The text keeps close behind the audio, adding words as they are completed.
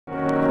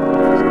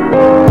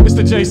It's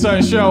the Jay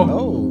Sutton Show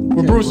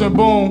with Bruce and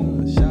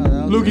Boom.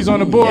 Lukey's on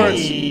the boards.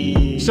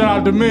 Shout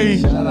out to me.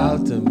 Shout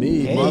out to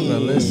me. Hey.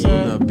 Marvelous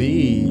on the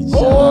beat.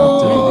 Shout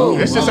out to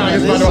me. It's just how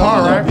it's about to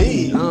hard,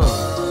 right?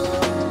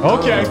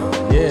 Okay.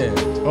 Yeah.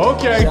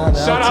 Okay.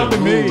 Shout out to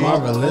me.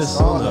 Marvelous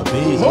on the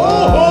beat.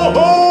 Shout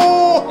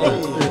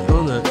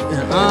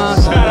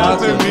out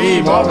to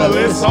me.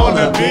 Marvelous on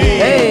the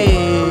beat. Hey.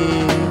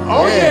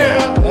 Oh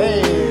yeah.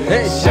 Hey.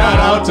 Shout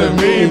out to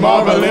me.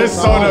 Marvelous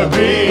on the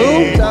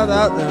beat. Shout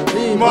out to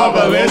me.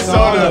 Marvelous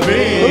on the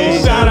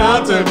beat. Shout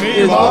out to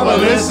me.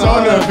 Marvelous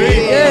on the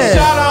beat.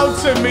 Shout out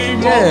to me.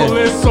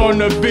 Marvelous on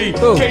the beat.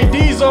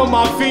 KD's on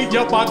my feet.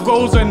 Yup, I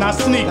goes and I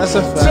sneak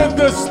to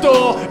the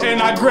store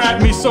and I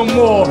grab me some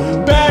more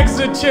bags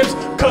of chips,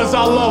 cause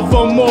I love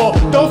them more.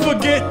 Don't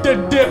forget the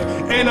dip,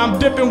 and I'm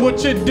dipping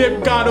with your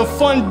dip. Got a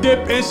fun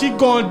dip, and she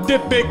gon'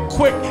 dip it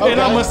quick. And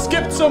I'ma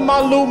skip to my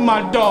loop,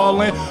 my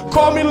darling.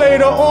 Call me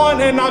later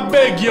on, and I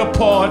beg your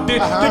pardon.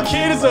 The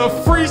kid is a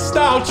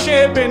freestyle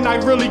champ, and I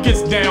really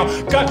gets down.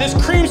 Got this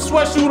cream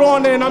sweatsuit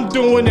on, and I'm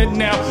doing it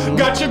now.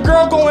 Got your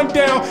girl going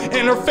down,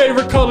 and her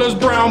favorite color's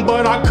brown,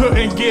 but I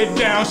couldn't get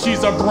down.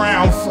 She's a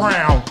brown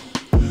frown.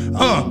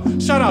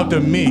 Shout out to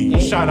me.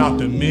 Shout out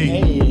to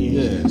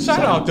me. Shout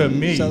out to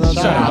me. Shout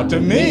out to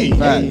me.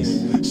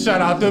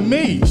 Shout out to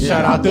me.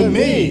 Shout out to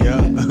me.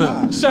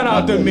 Shout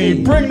out to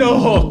me. Bring the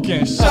hook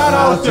in. Shout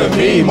out to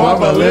me.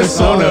 Marvelous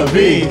on the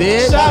beat.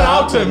 Shout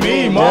out to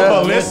me.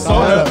 Marvelous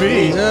on the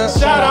beat.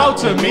 Shout out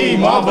to me.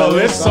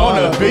 Marvelous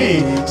on the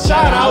beat.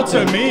 Shout out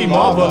to me.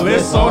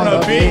 Marvelous on the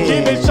beat.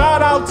 Keep it.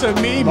 Shout out to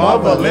me.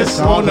 Marvelous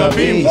on the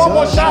beat. One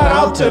more shout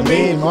out to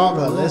me.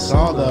 Marvelous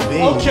on the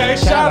beat. Okay,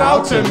 shout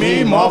out to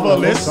me.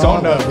 Marvelous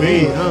on the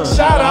beat.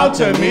 Shout out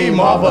to me.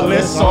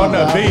 Marvelous on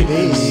the beat.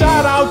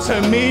 Shout out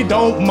to me.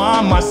 Don't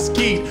mind my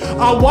skeet.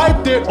 I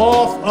wiped it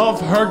off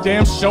of her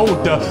damn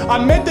shoulder. I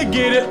meant to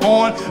get it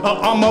on.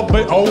 I'm a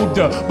bit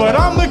older, but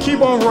I'ma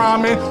keep on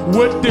rhyming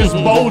with this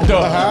boulder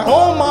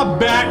on my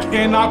back,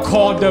 and I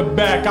called her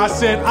back. I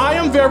said, I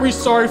am very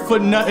sorry for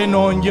nothing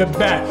on your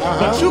back,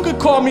 but you could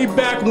call me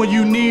back when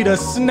you need a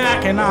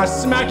snack, and I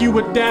smack you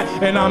with that,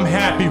 and I'm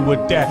happy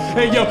with that.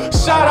 Hey yo,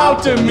 shout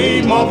out to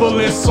me,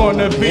 Marvelous on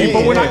the beat.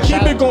 But when I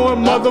keep it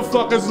going,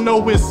 motherfuckers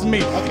know it's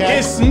me.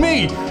 It's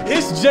me.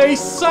 It's Jay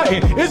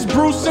Sutton. It's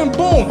Bruce and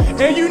Boom.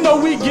 And you know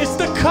we gets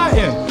the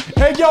cutting.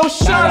 Hey yo,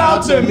 shout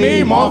out to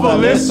me,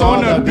 Marvelous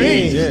on the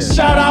beat.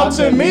 Shout out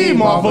to me,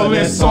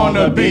 Marvelous on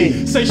the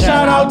beat. Say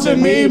shout out to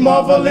me,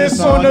 Marvelous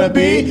on the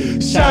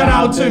beat. Shout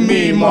out to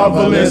me,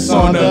 Marvelous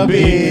on the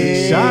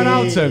beat. Shout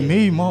out to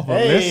me,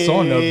 Marvelous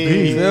on the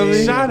beat.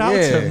 Shout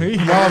out to me,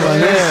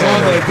 Marvelous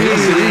on the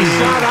beat.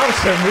 Shout out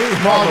to me,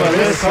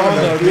 Marvelous on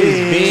the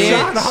beat.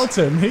 Shout out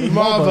to me,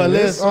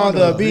 Marvelous on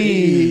the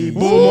beat.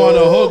 Boom on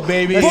the hook,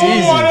 baby. Boom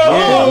on the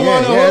hook.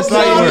 That's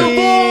light work.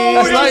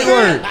 That's light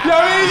work.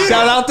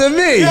 Shout out to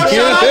me. Shout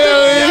out to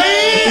me.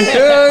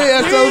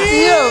 That's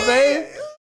OTO, man.